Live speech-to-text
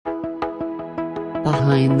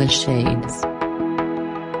Behind the Shades.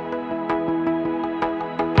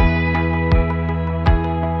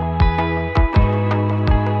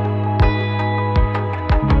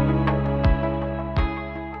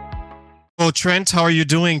 Well, Trent, how are you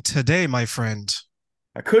doing today, my friend?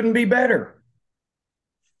 I couldn't be better.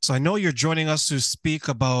 So I know you're joining us to speak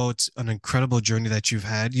about an incredible journey that you've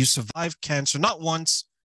had. You survived cancer not once,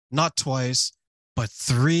 not twice, but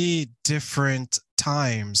three different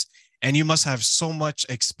times. And you must have so much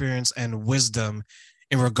experience and wisdom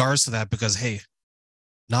in regards to that because, hey,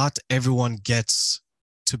 not everyone gets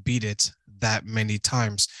to beat it that many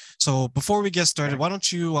times. So before we get started, Okay. why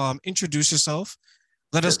don't you introduce yourself?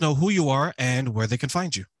 Let us Sure. know who you are and where they can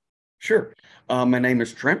find you. Sure. My name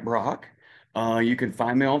is Trent Brock. You can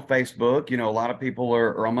find me on Facebook. You know, a lot of people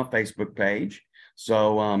are on my Facebook page.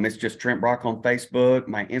 So it's just Trent Brock on Facebook.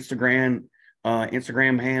 My Instagram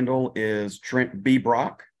handle is Trent B.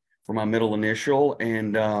 Brock for my middle initial.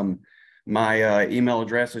 And my email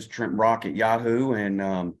address is Trent Brock at Yahoo.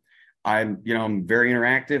 And I'm very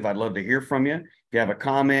interactive. I'd love to hear from you. If you have a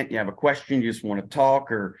comment, you have a question, you just want to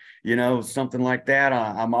talk or, something like that,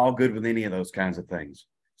 I'm all good with any of those kinds of things.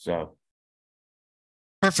 So,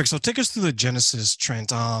 Perfect. So take us through the genesis,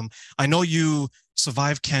 Trent. I know you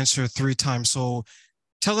survived cancer three times. So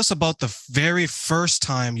tell us about the very first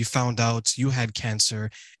time you found out you had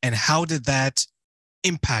cancer and how did that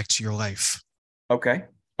impact your life? okay.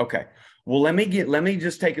 Okay. Well, let me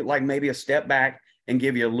just take it like maybe a step back and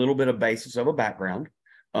give you a little bit of basis of a background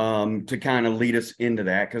to kind of lead us into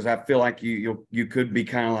that because I feel like you could be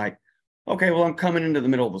kind of like, okay, well, I'm coming into the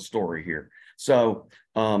middle of the story here. So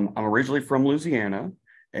I'm originally from Louisiana,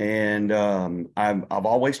 and I've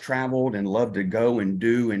always traveled and loved to go and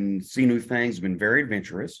do and see new things. Been very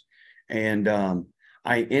adventurous, and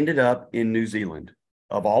I ended up in New Zealand,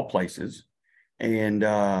 of all places, and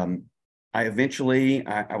I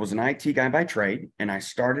was an IT guy by trade, and I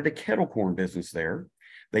started a kettle corn business there.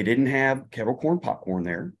 They didn't have kettle corn popcorn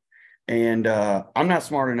there, and I'm not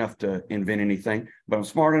smart enough to invent anything, but I'm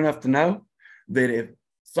smart enough to know that if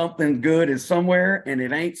something good is somewhere and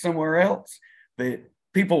it ain't somewhere else, that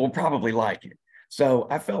people will probably like it. So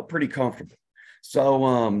I felt pretty comfortable.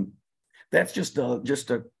 So that's just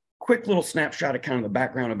a quick little snapshot of kind of the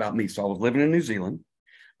background about me. So I was living in New Zealand,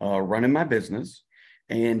 running my business,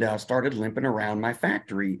 and started limping around my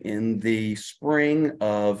factory in the spring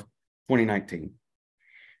of 2019.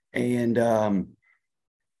 And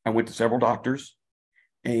I went to several doctors,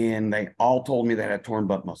 and they all told me that I had torn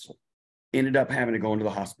butt muscle. Ended up having to go into the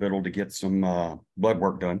hospital to get some blood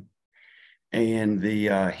work done. And the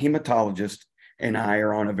hematologist and I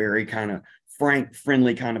are on a very kind of frank,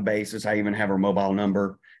 friendly kind of basis. I even have her mobile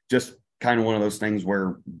number, just kind of one of those things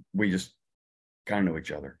where we just kind of know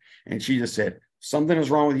each other. And she just said, something is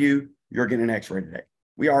wrong with you. You're getting an x-ray today.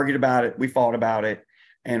 We argued about it. We fought about it.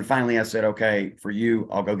 And finally I said, okay, for you,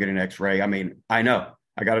 I'll go get an x-ray. I mean, I know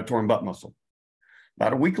I got a torn butt muscle.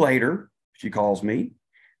 About a week later, she calls me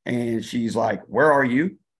and she's like, where are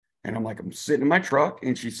you? And I'm like, I'm sitting in my truck.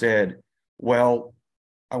 And she said, well,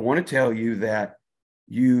 I want to tell you that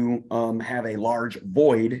you have a large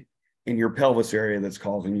void in your pelvis area that's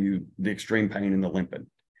causing you the extreme pain and the limping.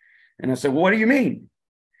 And I said, well, what do you mean?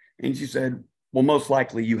 And she said, well, most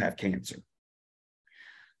likely you have cancer.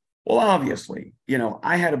 Well, obviously,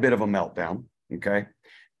 I had a bit of a meltdown. Okay.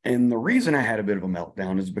 And the reason I had a bit of a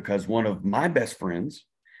meltdown is because one of my best friends,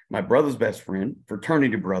 my brother's best friend,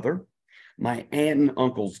 fraternity brother, my aunt and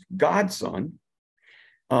uncle's godson,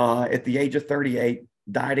 at the age of 38,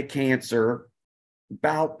 died of cancer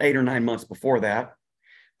about 8 or 9 months before that,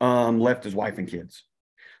 left his wife and kids.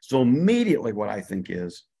 So immediately what I think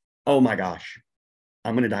is, oh my gosh,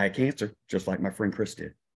 I'm going to die of cancer, just like my friend Chris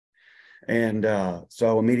did. And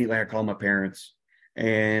so immediately I called my parents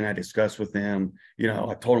and I discussed with them,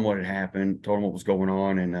 I told them what had happened, told them what was going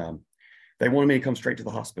on. And they wanted me to come straight to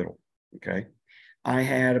the hospital. Okay. I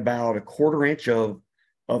had about a quarter inch of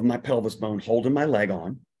my pelvis bone holding my leg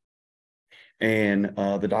on. And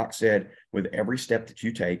the doc said, with every step that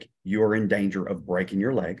you take, you are in danger of breaking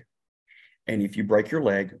your leg. And if you break your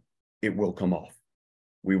leg, it will come off.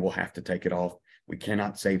 We will have to take it off. We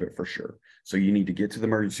cannot save it for sure. So you need to get to the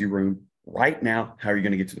emergency room right now. How are you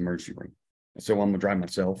going to get to the emergency room? So I'm going to drive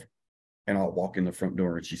myself and I'll walk in the front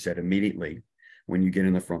door. And she said, immediately when you get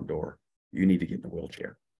in the front door, you need to get in the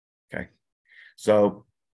wheelchair. Okay. So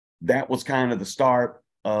that was kind of the start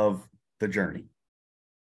of the journey.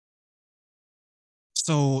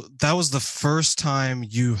 So that was the first time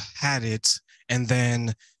you had it. And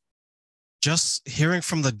then just hearing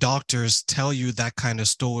from the doctors tell you that kind of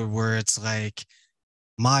story where it's like,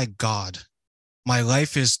 my God, my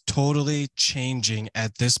life is totally changing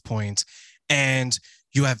at this point, and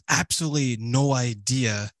you have absolutely no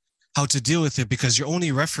idea how to deal with it because your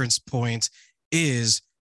only reference point is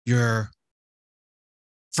your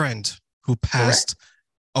friend who Correct. passed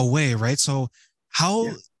away, right? So how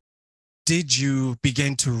Yeah. did you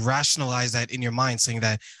begin to rationalize that in your mind, saying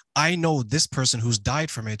that I know this person who's died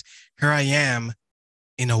from it? Here I am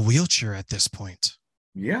in a wheelchair at this point.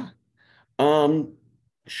 Yeah. Um,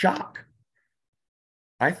 Shock.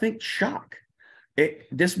 I think shock.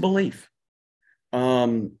 Disbelief.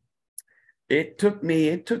 Um, it took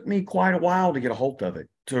me quite a while to get a hold of it,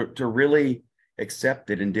 to really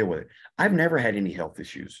accept it and deal with it. I've never had any health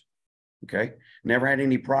issues. Okay. Never had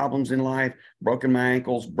any problems in life, broken my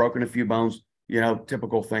ankles, broken a few bones,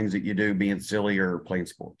 typical things that you do being silly or playing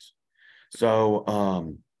sports.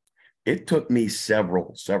 So it took me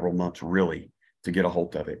several months really to get a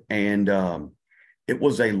hold of it. And it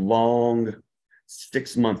was a long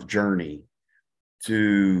 6 month journey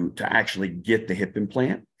to actually get the hip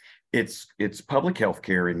implant. It's public health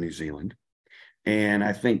care in New Zealand. And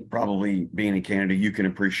I think probably being in Canada, you can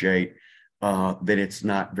appreciate that it's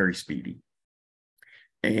not very speedy.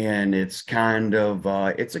 And it's kind of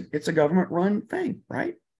it's a government run thing,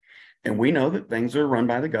 right? And we know that things are run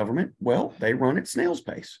by the government. Well, they run at snail's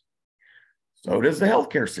pace. So does the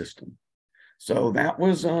healthcare system. So that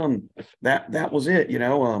was it.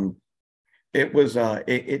 It was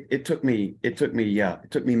it took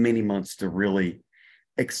me many months to really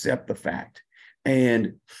accept the fact.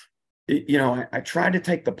 And I tried to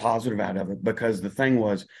take the positive out of it because the thing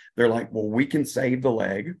was, they're like, well, we can save the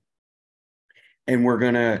leg, and we're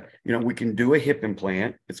gonna, we can do a hip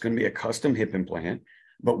implant. It's going to be a custom hip implant,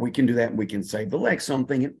 but we can do that and we can save the leg. So I'm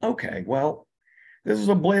thinking, okay, well, this is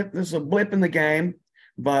a blip. This is a blip in the game,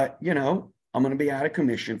 but I'm going to be out of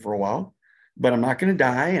commission for a while, but I'm not going to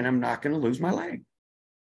die and I'm not going to lose my leg,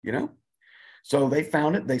 you know? So they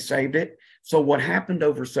found it, they saved it. So what happened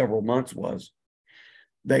over several months was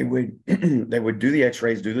they would they would do the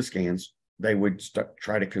x-rays, do the scans, they would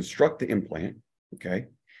try to construct the implant. Okay.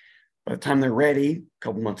 By the time they're ready, a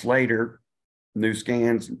couple months later, new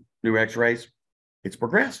scans, new x-rays, it's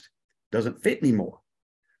progressed, doesn't fit anymore.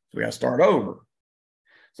 So we got to start over.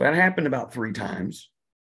 So that happened about 3 times.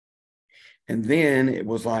 And then it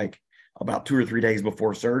was like about 2 or 3 days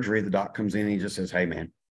before surgery, the doc comes in and he just says, hey,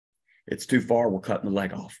 man, it's too far. We're cutting the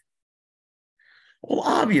leg off. Well,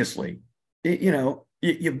 obviously,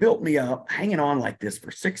 you built me up hanging on like this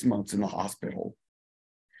for 6 months in the hospital,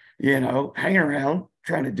 hanging around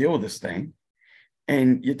trying to deal with this thing.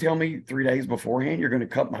 And you tell me 3 days beforehand, you're going to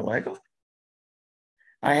cut my leg off.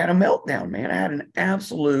 I had a meltdown, man. I had an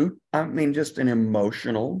absolute, just an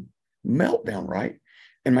emotional meltdown, right?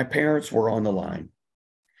 And my parents were on the line.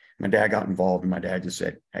 My dad got involved, and my dad just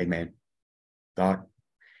said, hey, man, doc,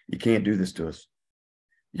 you can't do this to us.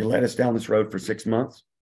 You let us down this road for 6 months,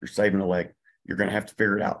 you're saving a leg. You're going to have to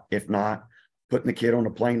figure it out. If not, putting the kid on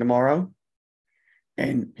a plane tomorrow,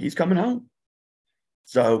 and he's coming home.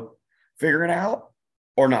 So figure it out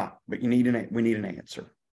or not, but we need an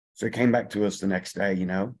answer. So he came back to us the next day,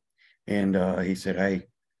 and he said, hey,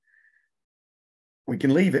 we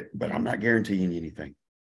can leave it, but I'm not guaranteeing you anything.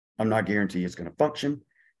 I'm not guaranteeing it's going to function.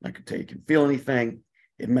 I can tell you can feel anything.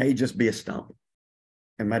 It may just be a stump.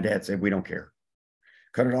 And my dad said, we don't care.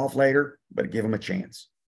 Cut it off later, but give him a chance.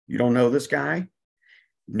 You don't know this guy.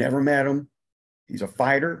 Never met him. He's a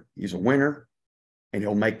fighter. He's a winner. And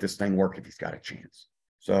he'll make this thing work if he's got a chance.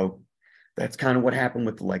 So that's kind of what happened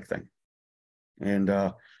with the leg thing. And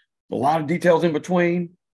a lot of details in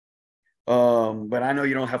between. But I know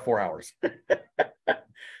you don't have 4 hours.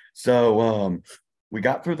 So we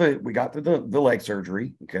got through the leg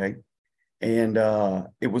surgery. Okay. And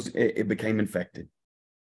it became infected.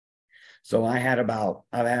 So I've had about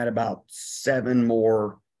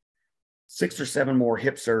 6 or 7 more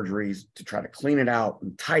hip surgeries to try to clean it out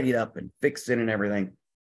and tidy it up and fix it and everything.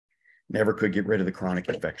 Never could get rid of the chronic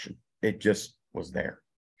infection. It just was there.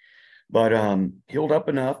 But healed up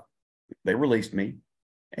enough. They released me.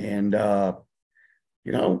 And,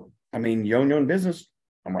 you own business.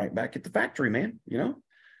 I'm right back at the factory, man,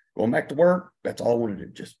 going back to work. That's all I wanted to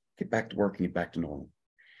do. Just get back to work and get back to normal.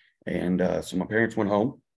 And so my parents went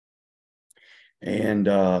home and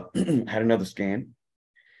had another scan.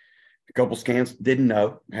 A couple scans, didn't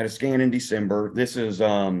know. Had a scan in December. This is,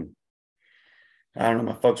 I don't know,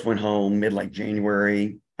 my folks went home mid-late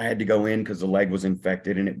January. I had to go in because the leg was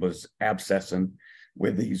infected and it was abscessing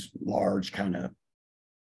with these large kind of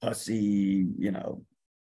pussy,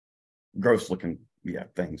 gross looking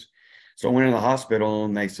things. So I went in the hospital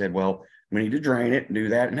and they said, well, We need to drain it and do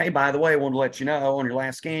that. And hey, by the way, I want to let you know on your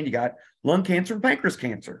last scan, you got lung cancer and pancreas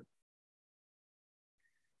cancer.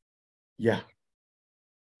 Yeah.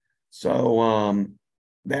 So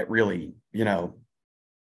that really,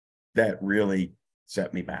 that really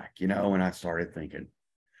set me back, and I started thinking,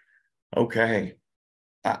 okay,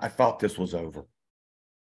 I thought this was over.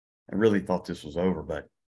 I really thought this was over, but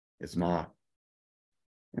it's not.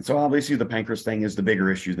 And so obviously the pancreas thing is the bigger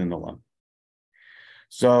issue than the lung.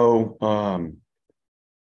 So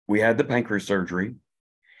we had the pancreas surgery.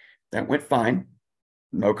 That went fine.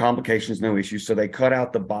 No complications, no issues. So they cut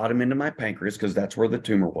out the bottom end of my pancreas because that's where the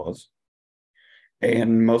tumor was.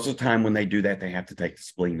 And most of the time when they do that, they have to take the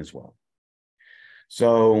spleen as well.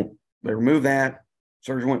 So they removed that.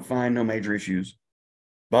 Surgery went fine, no major issues,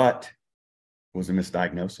 but it was a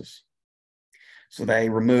misdiagnosis. So they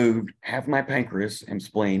removed half my pancreas and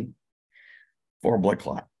spleen for a blood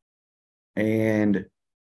clot. And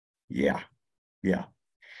yeah.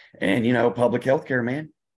 And public health care,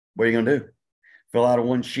 man, what are you going to do? Fill out a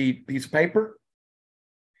 1-sheet piece of paper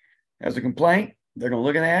as a complaint. They're going to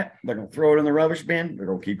look at that. They're going to throw it in the rubbish bin. They're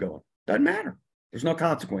going to keep going. Doesn't matter. There's no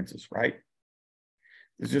consequences, right?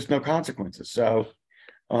 There's just no consequences. So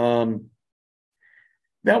that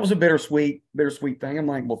was a bittersweet thing. I'm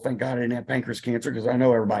like, well, thank God I didn't have pancreas cancer because I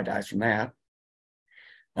know everybody dies from that.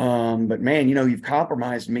 But man, you've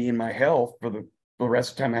compromised me and my health for the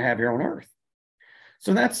rest of the time I have here on earth.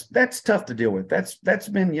 So that's tough to deal with. That's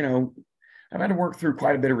been, I've had to work through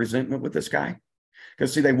quite a bit of resentment with this guy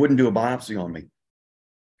because see, they wouldn't do a biopsy on me.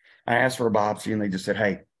 I asked for a biopsy and they just said,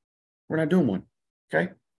 hey, we're not doing one.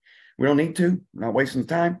 Okay. We don't need to. We're not wasting the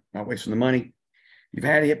time, not wasting the money. You've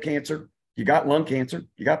had hip cancer. You got lung cancer.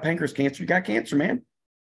 You got pancreas cancer. You got cancer, man.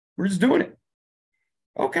 We're just doing it.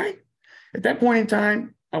 Okay. At that point in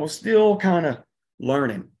time, I was still kind of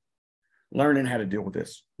learning how to deal with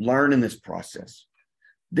this, learning this process.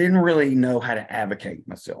 Didn't really know how to advocate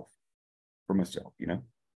for myself,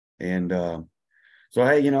 And so,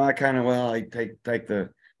 hey, I kind of, I take the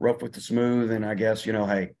rough with the smooth. And I guess,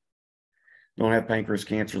 hey, don't have pancreas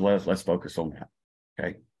cancer. Let's focus on that.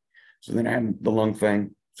 Okay. So then I had the lung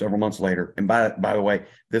thing several months later. And by the way,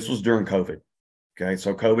 this was during COVID. Okay.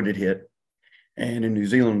 So COVID had hit. And in New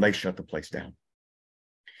Zealand, they shut the place down.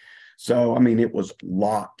 So, it was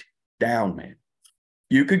locked down, man.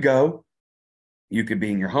 You could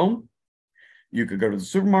be in your home. You could go to the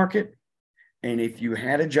supermarket. And if you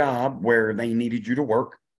had a job where they needed you to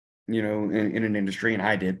work, in an industry, and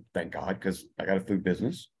I did, thank God, because I got a food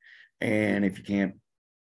business. And if you can't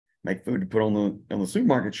make food to put on the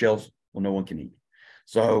supermarket shelves, well, no one can eat.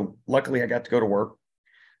 So luckily I got to go to work,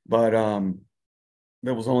 but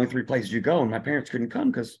there was only 3 places you go, and my parents couldn't come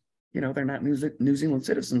because, they're not New Zealand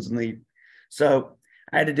citizens. So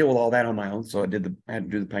I had to deal with all that on my own. So I had to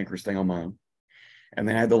do the pancreas thing on my own. And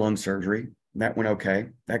then I had the lung surgery. That went okay.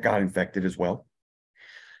 That got infected as well.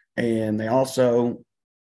 And they also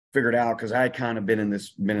figured out, because I had kind of been in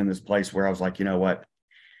this place where I was like, you know what?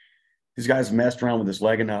 These guys messed around with this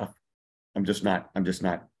leg enough. I'm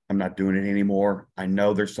not doing it anymore. I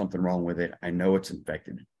know there's something wrong with it. I know it's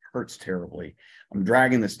infected. It hurts terribly. I'm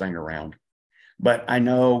dragging this thing around, but I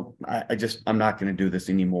know I'm not going to do this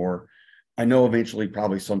anymore. I know eventually,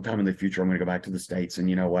 probably sometime in the future, I'm going to go back to the States, and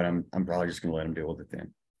you know what? I'm probably just going to let them deal with it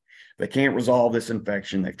then. They can't resolve this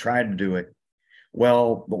infection. They've tried to do it.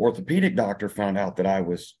 Well, the orthopedic doctor found out that I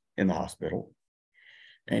was in the hospital,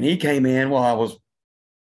 and he came in while I was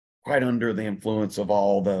quite under the influence of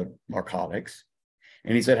all the narcotics.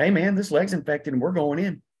 And he said, hey, man, this leg's infected and we're going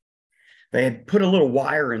in. They had put a little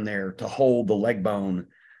wire in there to hold the leg bone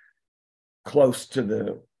close to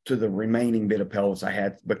the remaining bit of pelvis I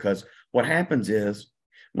had, because what happens is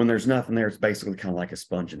when there's nothing there, it's basically kind of like a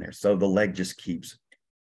sponge in there. So the leg just keeps.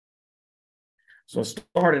 So it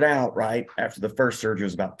started out right after the first surgery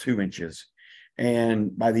was about 2 inches.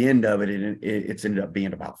 And by the end of it, it's ended up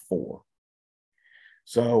being about 4.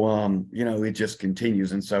 So, it just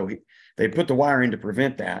continues. And so they put the wire in to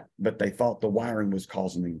prevent that, but they thought the wiring was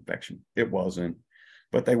causing the infection. It wasn't,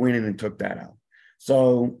 but they went in and took that out.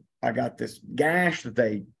 So I got this gash that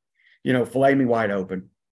they, filleted me wide open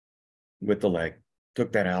with the leg,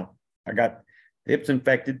 took that out. I got hips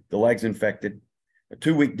infected, the legs infected. A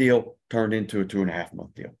 2-week deal turned into a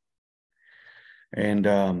 2.5-month deal.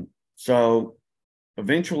 And so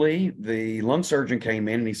eventually the lung surgeon came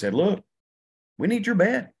in and he said, look, we need your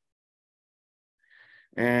bed.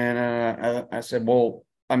 And I said, well,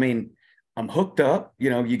 I'm hooked up.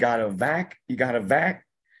 You got a vac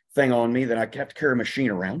thing on me that I have to carry a machine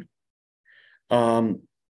around. My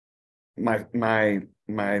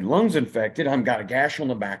lungs infected. I've got a gash on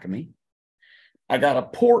the back of me. I got a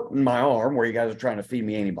port in my arm where you guys are trying to feed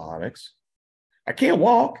me antibiotics. I can't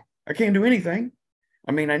walk. I can't do anything.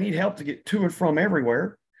 I mean, I need help to get to and from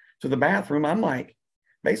everywhere, to the bathroom. I'm like,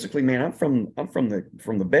 basically, man, I'm from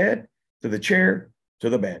the bed to the chair to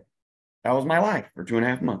the bed. That was my life for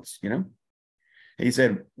 2.5 months, you know? He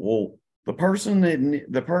said, well, the person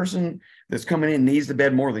that's coming in needs the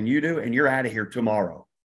bed more than you do, and you're out of here tomorrow.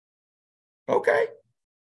 Okay.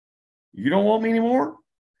 You don't want me anymore?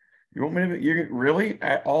 You want me to, you're really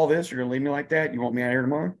at all this? You're going to leave me like that? You want me out here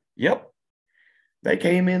tomorrow? Yep. They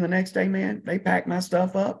came in the next day, man. They packed my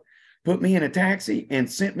stuff up, put me in a taxi, and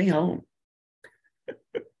sent me home.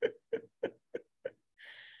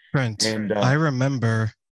 Trent, And I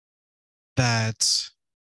remember that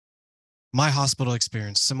my hospital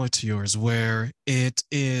experience, similar to yours, where it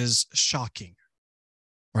is shocking,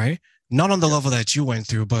 right? Not on the level that you went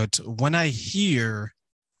through, but when I hear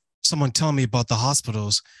someone tell me about the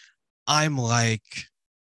hospitals, I'm like,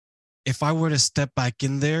 if I were to step back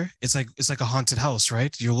in there, it's like a haunted house,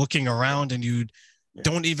 right? You're looking around and you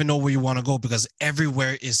don't even know where you want to go because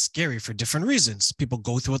everywhere is scary for different reasons. People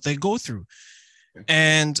go through what they go through.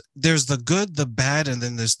 And there's the good, the bad, and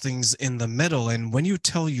then there's things in the middle. And when you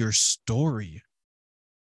tell your story,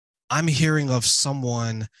 I'm hearing of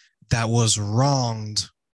someone that was wronged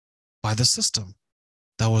by the system,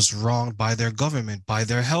 that was wronged by their government, by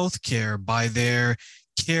their healthcare, by their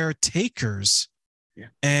caretakers. Yeah.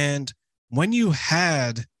 And when you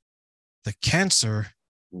had the cancer,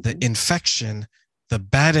 the infection, the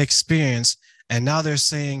bad experience, and now they're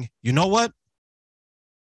saying, you know what?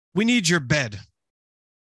 We need your bed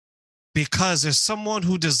because there's someone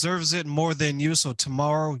who deserves it more than you. So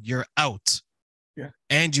tomorrow you're out. Yeah.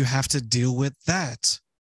 And you have to deal with that.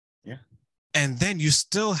 Yeah. And then you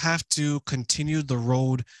still have to continue the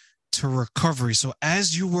road to recovery. So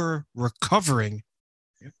as you were recovering,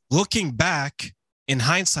 looking back in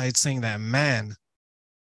hindsight, saying that, man,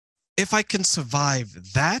 if I can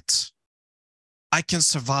survive that, I can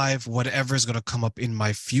survive whatever is going to come up in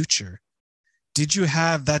my future. Did you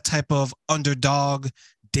have that type of underdog,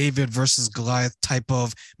 David versus Goliath type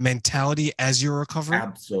of mentality as you're recovering?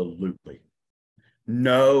 Absolutely.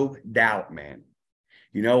 No doubt, man.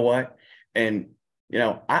 You know what? And, you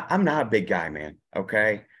know, I'm not a big guy, man.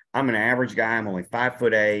 Okay. I'm an average guy. I'm only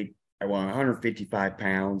 5'8". I weigh 155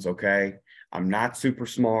 pounds. Okay. I'm not super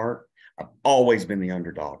smart. I've always been the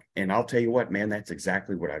underdog. And I'll tell you what, man, that's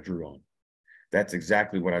exactly what I drew on. That's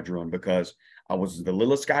exactly what I drew on because I was the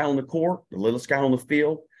littlest guy on the court, the littlest guy on the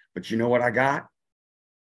field. But you know what I got?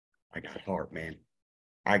 I got heart, man.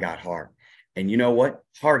 I got heart. And you know what?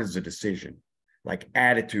 Heart is a decision. Like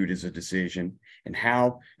attitude is a decision. And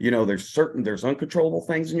how, you know, there's uncontrollable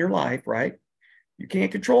things in your life, right? You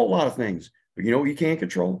can't control a lot of things, but you know what you can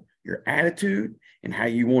control? Your attitude and how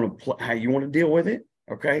you want to deal with it.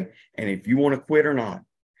 Okay. And if you want to quit or not.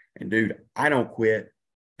 And dude, I don't quit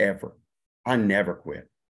ever. I never quit.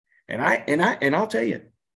 And I'll tell you,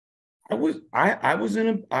 I was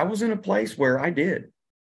in a place where I did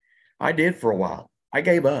for a while. I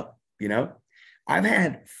gave up, you know. I've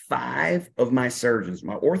had 5 of my surgeons,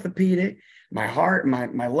 my orthopedic, my heart,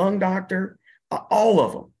 my lung doctor, all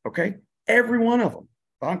of them. Okay. Every one of them,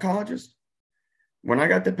 oncologist. When I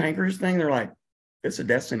got the pancreas thing, they're like, it's a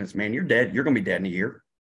death sentence, man. You're dead. You're going to be dead in a year.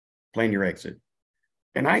 Plan your exit.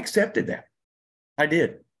 And I accepted that. I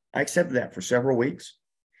did. I accepted that for several weeks.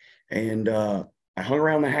 And I hung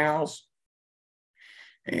around the house.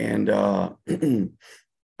 And I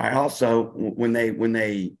also, when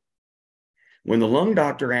the lung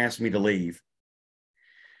doctor asked me to leave,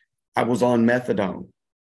 I was on methadone.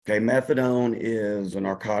 Okay, methadone is a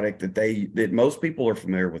narcotic that most people are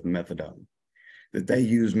familiar with methadone, that they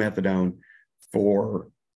use methadone for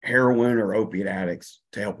heroin or opiate addicts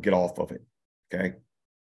to help get off of it. Okay.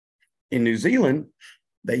 In New Zealand,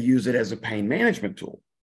 they use it as a pain management tool.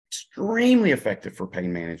 Extremely effective for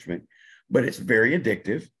pain management, but it's very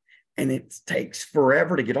addictive and it takes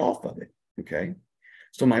forever to get off of it. Okay.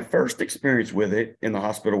 So my first experience with it in the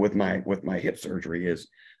hospital with my hip surgery is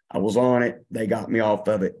I was on it. They got me off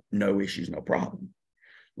of it. No issues, no problem.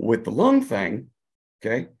 With the lung thing,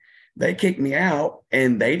 okay, they kicked me out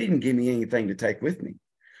and they didn't give me anything to take with me.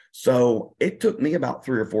 So it took me about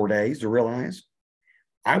 3 or 4 days to realize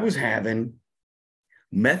I was having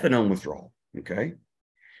methadone withdrawal. Okay.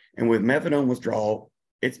 And with methadone withdrawal,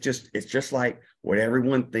 it's just like what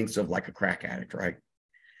everyone thinks of like a crack addict, right?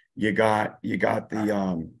 You got the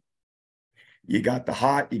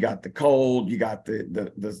hot, you got the cold, you got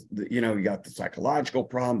the you got the psychological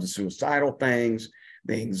problems, the suicidal things,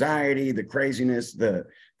 the anxiety, the craziness, the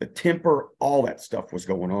temper, all that stuff was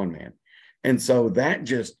going on, man. And so that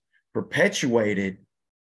just perpetuated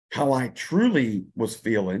how I truly was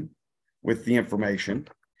feeling with the information.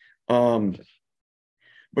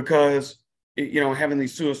 Because, having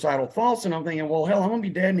these suicidal thoughts, and I'm thinking, well, hell, I'm going to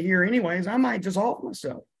be dead in here anyways. I might just off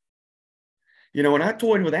myself. And I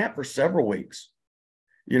toyed with that for several weeks,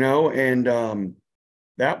 and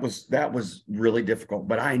that was really difficult.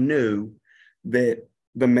 But I knew that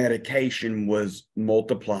the medication was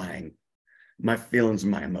multiplying my feelings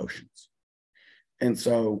and my emotions. And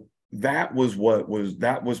so that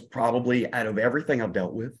was probably, out of everything I've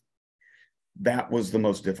dealt with, that was the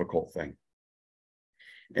most difficult thing.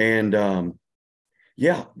 And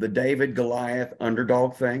the David Goliath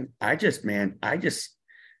underdog thing, I just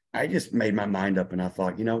made my mind up, and I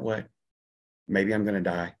thought, you know what? Maybe I'm going to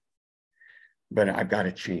die, but I've got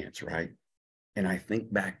a chance, right? And I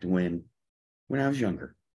think back to when I was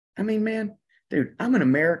younger. I mean, man, dude, I'm an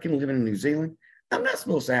American living in New Zealand. I'm not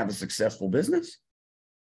supposed to have a successful business.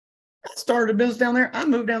 I started a business down there. I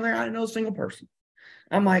moved down there. I didn't know a single person.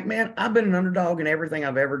 I'm like, man, I've been an underdog in everything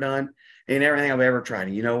I've ever done and everything I've ever tried.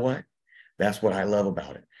 And you know what? That's what I love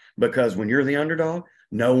about it. Because when you're the underdog,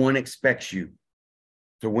 no one expects you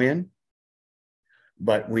to win.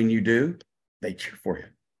 But when you do, they cheer for you.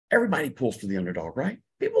 Everybody pulls for the underdog, right?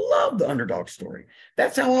 People love the underdog story.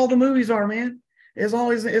 That's how all the movies are, man. That's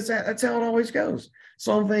how it always goes.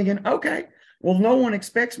 So I'm thinking, okay, well, no one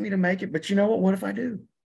expects me to make it, but you know what? What if I do?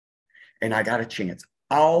 And I got a chance.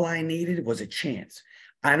 All I needed was a chance.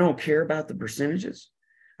 I don't care about the percentages.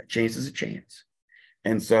 A chance is a chance.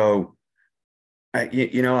 And so, I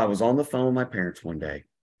was on the phone with my parents one day,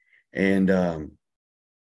 and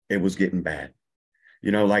it was getting bad.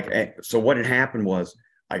 So what had happened was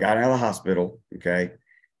I got out of the hospital. Okay.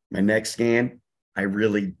 My next scan, I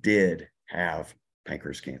really did have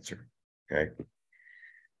pancreas cancer. Okay.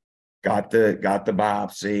 Got the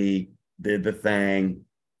biopsy, did the thing,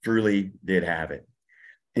 truly did have it.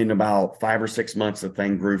 In about 5 or 6 months, the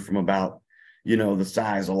thing grew from about, the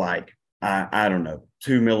size of like, I don't know,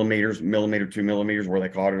 2 millimeters, 2 millimeters where they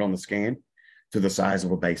caught it on the scan, to the size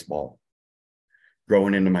of a baseball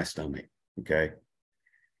growing into my stomach. Okay.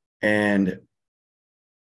 And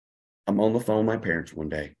I'm on the phone with my parents one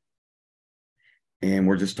day, and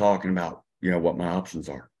we're just talking about, what my options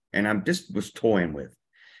are. And I'm just was toying with,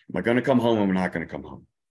 am I going to come home or am I not going to come home?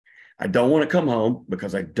 I don't want to come home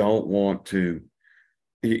because I don't want to,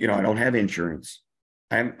 I don't have insurance.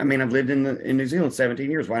 I've lived in New Zealand 17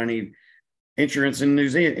 years. Why do I need insurance in New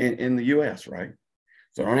Zealand, in the US, right?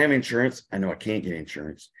 So I don't have insurance. I know I can't get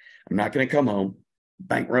insurance. I'm not going to come home,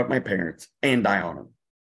 bankrupt my parents, and die on them.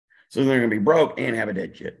 So they're going to be broke and have a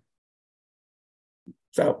dead kid.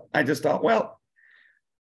 So I just thought, well,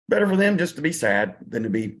 better for them just to be sad than to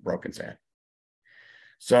be broken sad.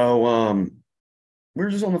 So we were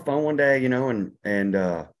just on the phone one day, and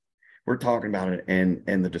we're talking about it,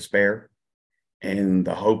 and the despair and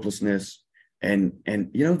the hopelessness and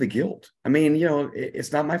the guilt.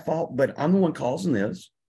 It's not my fault, but I'm the one causing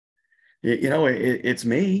this. It's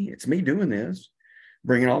me doing this,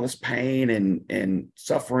 bringing all this pain and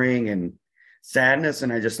suffering and sadness.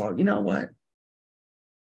 And I just thought, you know what?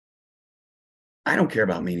 I don't care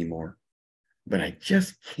about me anymore, but I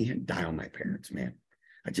just can't die on my parents, man.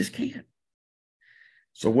 I just can't.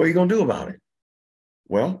 So what are you going to do about it?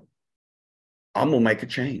 Well, I'm going to make a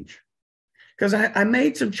change, because I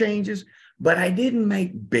made some changes, but I didn't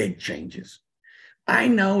make big changes. I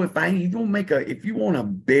know if you want a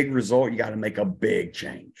big result, you got to make a big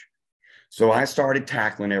change. So I started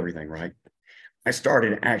tackling everything, right? I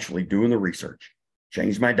started actually doing the research,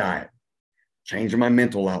 changed my diet, changing my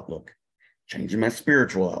mental outlook, changing my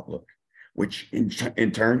spiritual outlook, which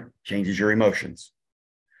in turn changes your emotions.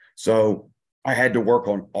 So I had to work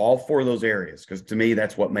on all 4 of those areas, because to me,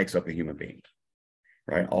 that's what makes up a human being,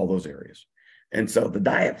 right? All those areas. And so the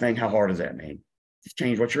diet thing, how hard is that, man? Just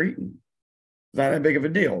change what you're eating. It's not that big of a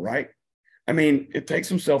deal, right? It takes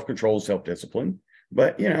some self-control, self-discipline,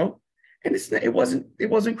 but and it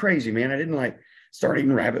wasn't crazy, man. I didn't start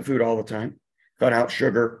eating rabbit food all the time, cut out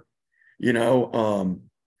sugar, quit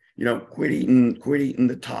eating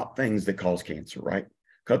the top things that cause cancer, right?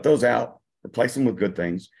 Cut those out, replace them with good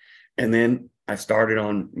things. And then I started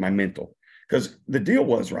on my mental, because the deal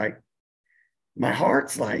was, right, my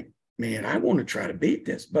heart's like, man, I want to try to beat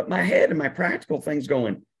this. But my head and my practical things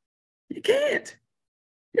going, you can't.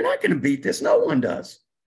 You're not going to beat this. No one does.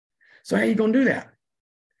 So how are you going to do that?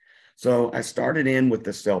 So I started in with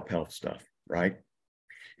the self-help stuff, right?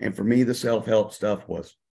 And for me, the self-help stuff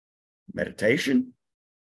was meditation,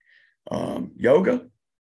 yoga,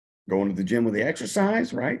 going to the gym with the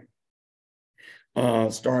exercise, right?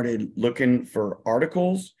 Started looking for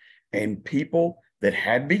articles and people that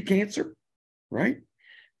had beat cancer, right?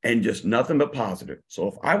 And just nothing but positive. So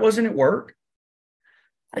if I wasn't at work,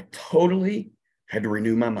 I totally had to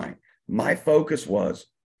renew my mind. My focus was,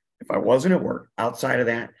 if I wasn't at work, outside of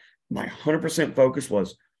that, my 100% focus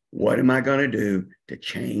was, what am I going to do to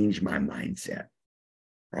change my mindset?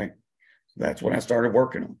 Right? So that's what I started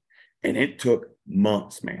working on. And it took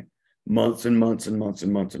months, man, months and months and months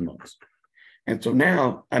and months and months. And so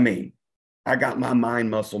now, I mean, I got my mind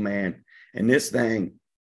muscle, man. And this thing,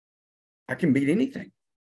 I can beat anything.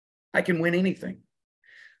 I can win anything.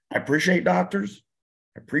 I appreciate doctors.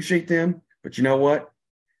 I appreciate them. But you know what?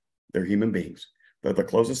 They're human beings. They're the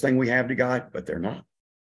closest thing we have to God, but they're not.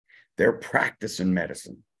 They're practicing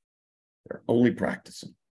medicine. They're only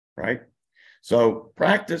practicing, right? So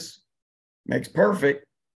practice makes perfect,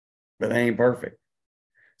 but they ain't perfect.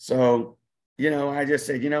 So, I just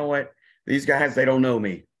said, you know what? These guys, they don't know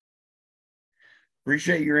me.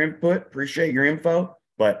 Appreciate your input, appreciate your info,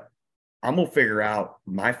 but I'm going to figure out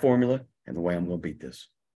my formula and the way I'm going to beat this.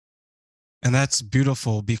 And that's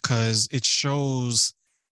beautiful because it shows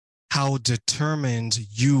how determined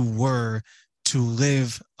you were to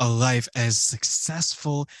live a life as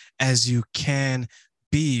successful as you can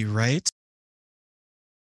be, right?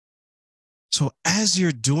 So as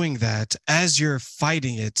you're doing that, as you're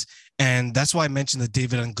fighting it, and that's why I mentioned the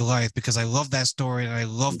David and Goliath, because I love that story and I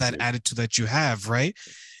love that attitude that you have, right?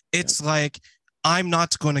 It's like, I'm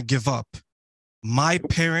not going to give up. My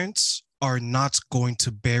parents are not going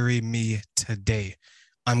to bury me today.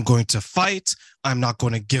 I'm going to fight. I'm not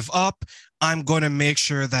going to give up. I'm going to make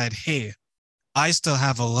sure that, hey, I still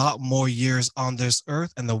have a lot more years on this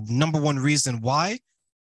earth. And the number one reason why,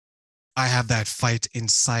 I have that fight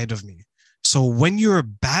inside of me. So when you're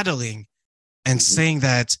battling and saying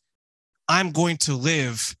that I'm going to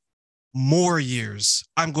live more years,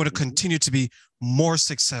 I'm going to continue to be more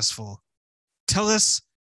successful, tell us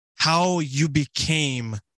how you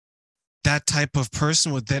became that type of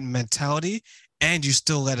person with that mentality and you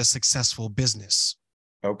still led a successful business.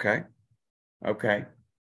 Okay.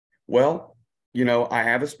 Well, I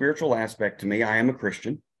have a spiritual aspect to me. I am a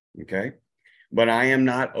Christian. Okay. But I am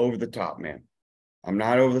not over the top, man. I'm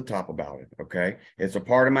not over the top about it. Okay. It's a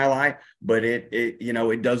part of my life, but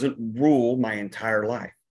it doesn't rule my entire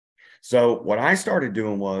life. So what I started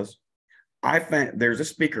doing was, I found there's a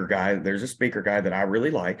speaker guy that I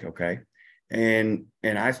really like. Okay. And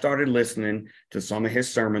I started listening to some of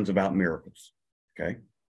his sermons about miracles. Okay.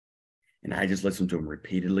 And I just listened to him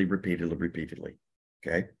repeatedly.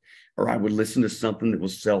 Okay. Or I would listen to something that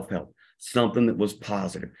was self-help, something that was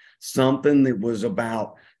positive, something that was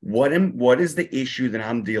about what is the issue that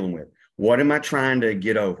I'm dealing with? What am I trying to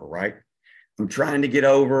get over? Right. I'm trying to get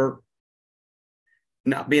over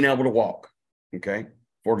not being able to walk. Okay.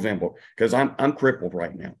 For example, because I'm crippled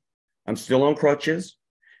right now. I'm still on crutches,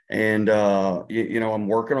 and I'm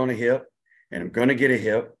working on a hip, and I'm going to get a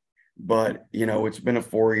hip, but it's been a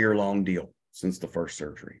 4-year long deal since the first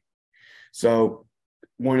surgery. So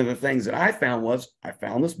one of the things that I found was, I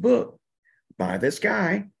found this book by this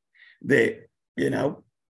guy that,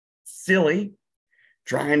 silly,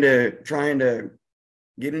 trying to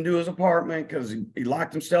get into his apartment because he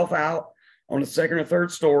locked himself out on the second or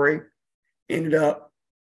third story, ended up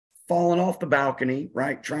falling off the balcony,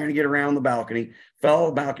 right? Trying to get around the balcony, fell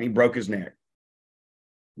off the balcony, broke his neck,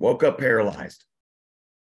 woke up paralyzed.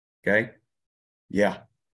 Okay. Yeah.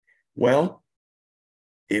 Well,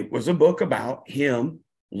 it was a book about him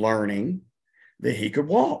learning that he could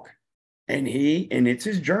walk, and it's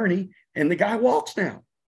his journey. And the guy walks now,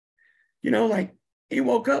 like he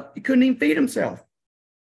woke up, he couldn't even feed himself.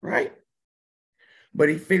 Right. But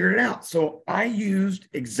he figured it out. So I used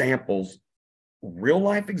examples, real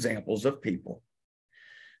life examples of people,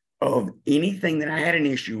 of anything that I had an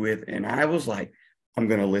issue with. And I was like, I'm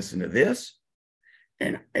going to listen to this.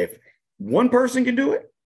 And if one person can do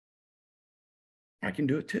it, I can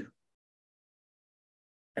do it too.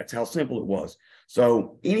 That's how simple it was.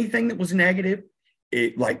 So anything that was negative,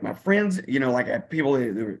 like my friends, like I had people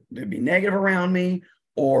that be negative around me,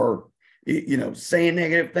 or, saying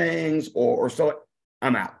negative things, or so,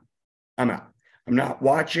 I'm out. I'm not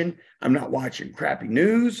watching crappy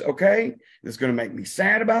news. Okay. That's going to make me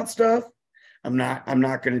sad about stuff. I'm not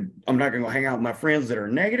going to go hang out with my friends that are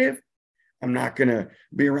negative. I'm not going to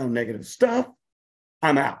be around negative stuff.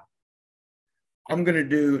 I'm out. I'm going to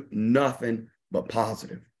do nothing but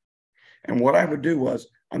positive. And what I would do was,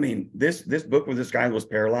 this book with this guy who was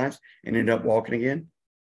paralyzed and ended up walking again.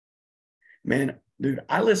 Man, dude,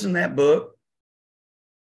 I listened to that book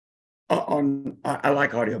I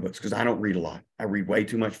like audiobooks because I don't read a lot. I read way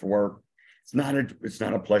too much for work. It's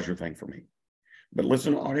not a pleasure thing for me. But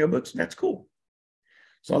listen to audiobooks, that's cool.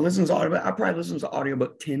 So I listen to audiobook. I probably listen to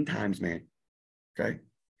audiobook 10 times, man. Okay.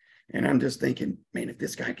 And I'm just thinking, man, if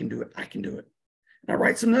this guy can do it, I can do it. And I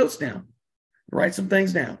write some notes down, write some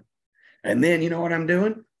things down. And then you know what I'm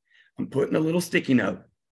doing? I'm putting a little sticky note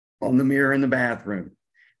on the mirror in the bathroom,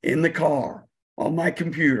 in the car, on my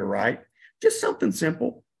computer, right? Just something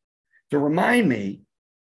simple to remind me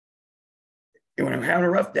when I'm having a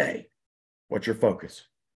rough day, what's your focus?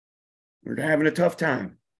 We're having a tough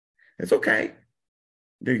time. It's okay.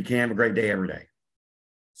 Dude, you can't have a great day every day.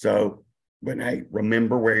 So, but hey,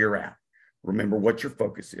 remember where you're at. Remember what your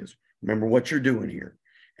focus is. Remember what you're doing here.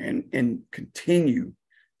 And continue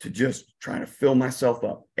to just try to fill myself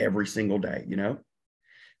up every single day, you know?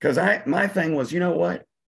 Because my thing was, you know what?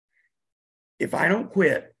 If I don't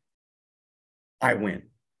quit, I win.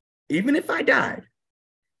 Even if I died,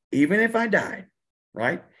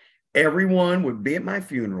 right? Everyone would be at my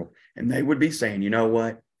funeral and they would be saying, you know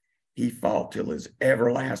what? He fought till his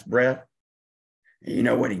ever last breath. And you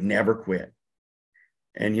know what? He never quit.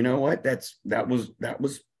 And you know what? I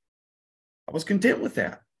was content with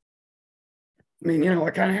that. I mean, you know,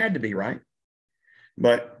 I kind of had to be, right?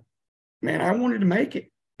 But man, I wanted to make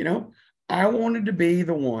it, you know, I wanted to be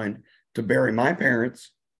the one to bury my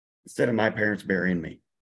parents instead of my parents burying me.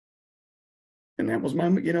 And that was my,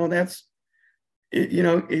 you know, that's, you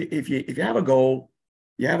know, if you have a goal,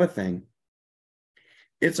 you have a thing,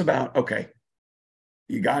 it's about, okay,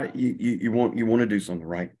 you got it. You want to do something,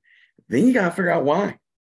 right? Then you got to figure out why.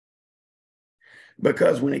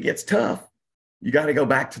 Because when it gets tough, you got to go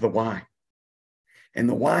back to the why. And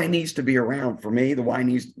the why needs to be around. For me, the why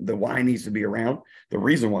needs to be around. The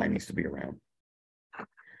reason why it needs to be around,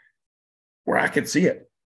 where I could see it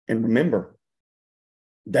and remember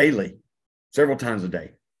daily, several times a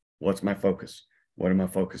day, what's my focus? What am I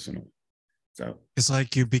focusing on? So it's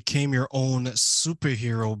like you became your own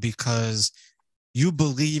superhero because you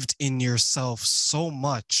believed in yourself so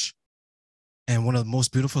much. And one of the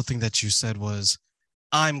most beautiful things that you said was,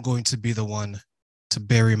 I'm going to be the one to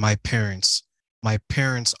bury my parents. My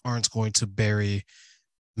parents aren't going to bury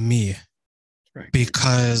me. right.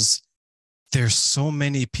 Because there's so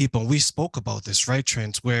many people. We spoke about this, right,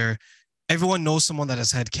 Trent, where everyone knows someone that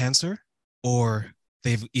has had cancer or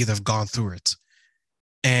they've either gone through it.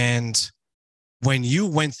 And when you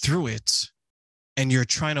went through it and you're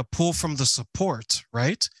trying to pull from the support,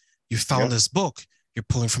 right? You found this book, you're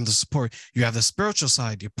pulling from the support. You have the spiritual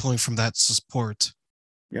side, you're pulling from that support.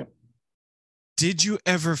 Yep. Did you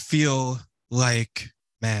ever feel like,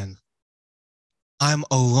 man, I'm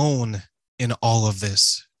alone in all of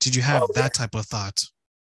this? Did you have that type of thought?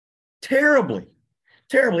 Terribly.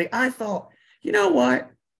 I thought, you know what?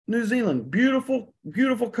 New Zealand, beautiful,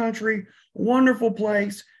 beautiful country, wonderful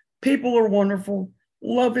place. People are wonderful.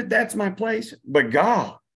 Love it. That's my place. But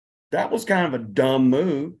God, that was kind of a dumb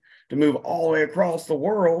move to move all the way across the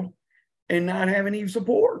world and not have any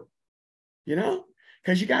support, you know,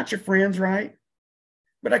 because you got your friends, right?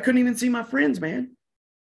 But I couldn't even see my friends, man,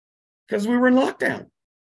 because we were in lockdown.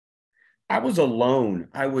 I was alone.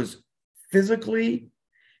 I was physically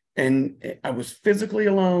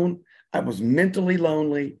alone. I was mentally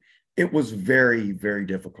lonely. It was very, very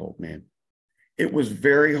difficult, man. It was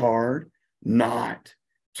very hard not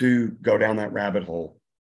to go down that rabbit hole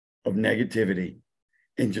of negativity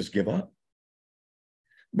and just give up.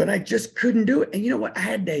 But I just couldn't do it. And you know what? I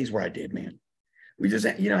had days where I did, man. We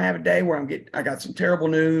just, you know, have a day where I got some terrible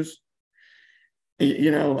news.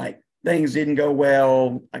 You know, like things didn't go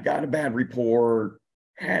well. I got a bad report.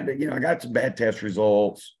 I got some bad test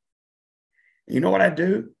results. You know what I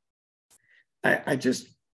do? I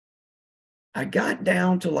got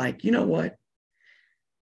down to like, you know what?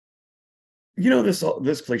 You know,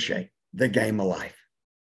 this cliche, the game of life.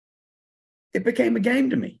 It became a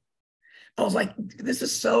game to me. I was like, this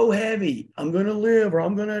is so heavy. I'm going to live or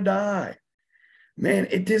I'm going to die. Man,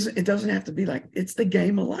 it doesn't have to be like, it's the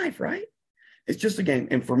game of life, right? It's just a game.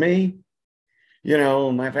 And for me, you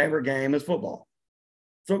know, my favorite game is football.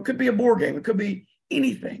 So it could be a board game. It could be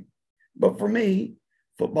anything. But for me,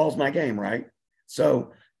 football's my game, right?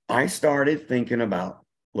 So I started thinking about,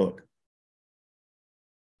 look,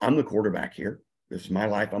 I'm the quarterback here. This is my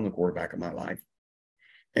life. I'm the quarterback of my life.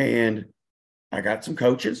 And I got some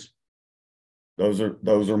coaches. Those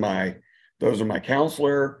are my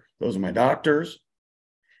counselor. Those are my doctors.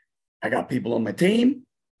 I got people on my team.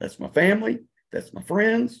 That's my family. That's my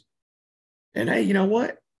friends. And hey, you know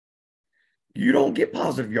what? You don't get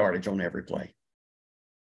positive yardage on every play.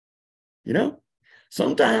 You know,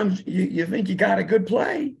 sometimes you think you got a good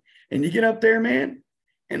play and you get up there, man,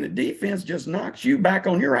 and the defense just knocks you back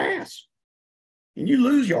on your ass and you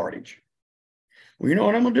lose yardage. Well, you know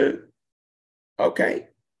what I'm going to do? Okay,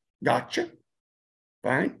 Gotcha.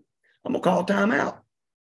 Fine. I'm going to call a timeout.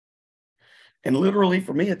 And literally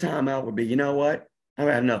for me, a timeout would be, you know what? I've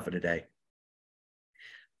had enough of today.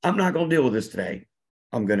 I'm not going to deal with this today.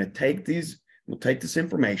 I'm going to take this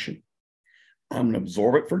information. I'm going to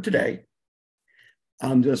absorb it for today.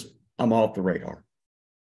 I'm off the radar.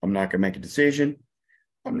 I'm not going to make a decision.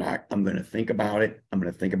 I'm going to think about it. I'm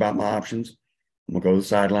going to think about my options. I'm going to go to the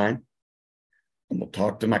sideline. I'm going to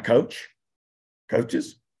talk to my coaches.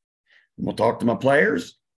 I'm going to talk to my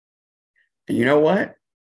players. And you know what?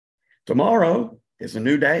 Tomorrow is a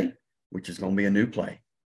new day, which is going to be a new play.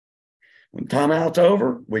 When timeout's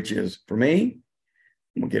over, which is for me,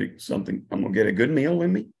 I'm going to get a good meal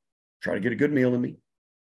in me. Try to get a good meal in me.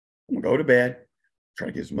 I'm going to go to bed, try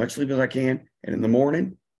to get as much sleep as I can. And in the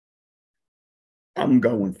morning, I'm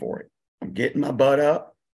going for it. I'm getting my butt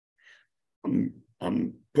up.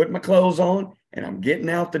 I'm putting my clothes on and I'm getting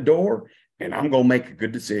out the door and I'm going to make a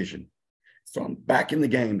good decision. So I'm back in the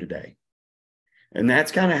game today. And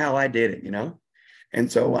that's kind of how I did it, you know?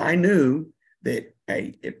 And so I knew that,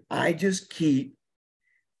 hey, if I just keep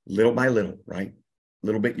little by little, right?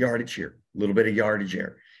 Little bit yardage here, a little bit of yardage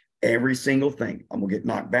there. Every single thing, I'm going to get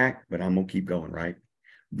knocked back, but I'm going to keep going, right?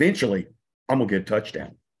 Eventually, I'm going to get a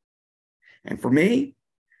touchdown. And for me,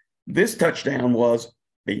 this touchdown was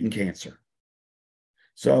beating cancer.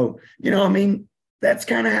 So, I mean, that's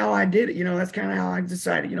kind of how I did it. That's kind of how I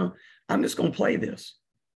decided, I'm just going to play this.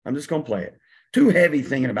 I'm just going to play it. Too heavy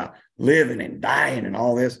thinking about living and dying and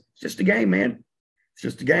all this. It's just a game, man. It's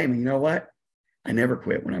just a game. And you know what? I never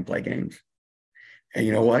quit when I play games. And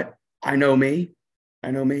you know what? I know me.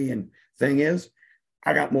 And thing is,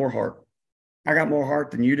 I got more heart. I got more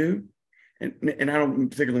heart than you do. And I don't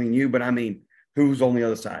particularly mean you, but I mean, who's on the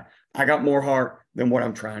other side? I got more heart than what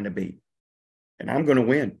I'm trying to be. And I'm going to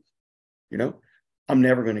win. I'm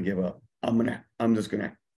never going to give up. I'm going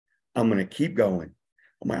to keep going.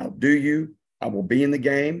 I'm going to outdo you. I will be in the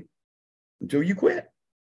game until you quit.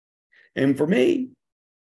 And for me,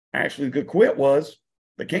 actually, the quit was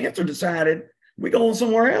the cancer decided we're going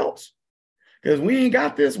somewhere else because we ain't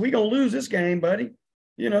got this. We're going to lose this game, buddy.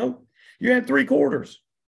 You had 3 quarters.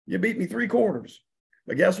 You beat me 3 quarters.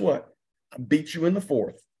 But guess what? I beat you in the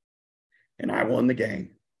 4th and I won the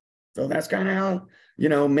game. So that's kind of how,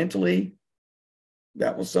 mentally,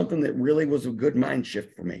 that was something that really was a good mind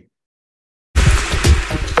shift for me.